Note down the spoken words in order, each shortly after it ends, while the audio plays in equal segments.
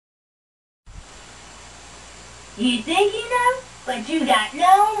You think you know, but you got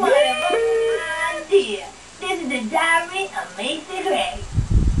no motherfucking idea. This is the diary of Macy Gray.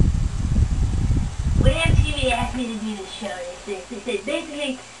 When MTV asked me to do the show, they said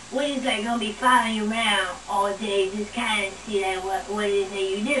basically we're just like gonna be following you around all day, just kind of see like what it is that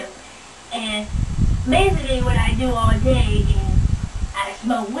you do. And basically what I do all day is I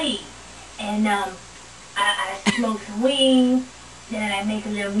smoke weed, and I smoke some weed, then I make a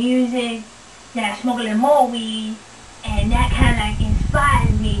little music, then I smoke a little more weed, and that kind of like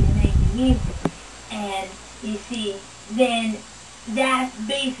inspires me to make the music. And you see, then that's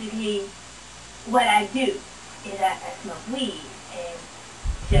basically what I do, is I smoke weed. And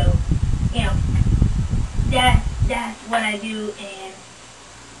so, you know, that's what I do, and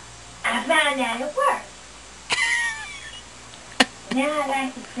I found out it works. Now I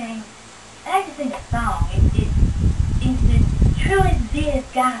like to sing a song. It's the truest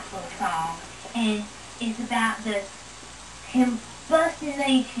best gospel song, and it's about the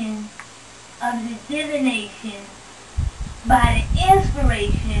combustionation of the divination by the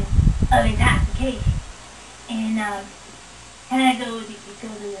inspiration of intoxication. And can I go do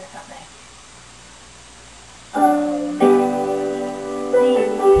something? Oh, Macy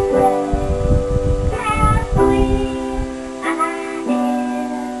Gray, how sweet I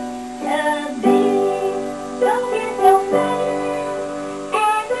am to be. Don't get so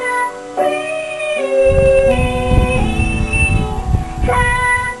fast and free.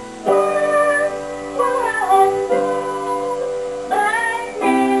 Time was wonderful, but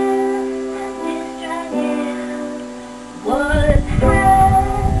now I'm strung out. Was high,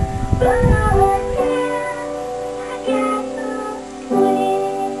 but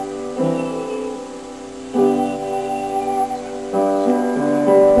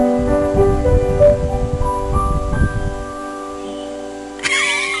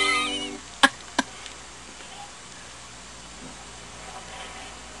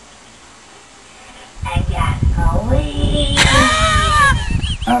I got so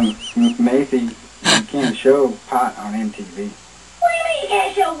Macy, you can't show pot on MTV. What do you mean you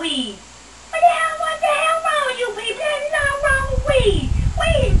can't show weed? What the hell wrong with you people? There's nothing wrong with weed.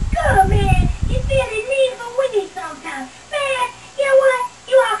 Weed is good, man. You feel the need for weed sometimes. Man, you know what?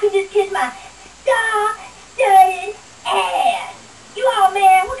 You all can just kiss my star-studded ass. You all,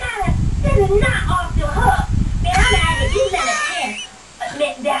 man, what kind of... This is not off the hook. Man, I'm out of these other pants.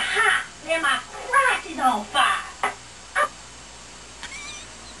 Man, they're hot. Man, my crotch is on fire.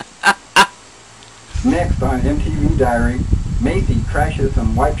 Next on MTV Diary, Macy crashes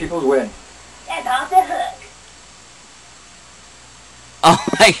some white people's wedding. That's off the hook. Oh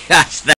my gosh.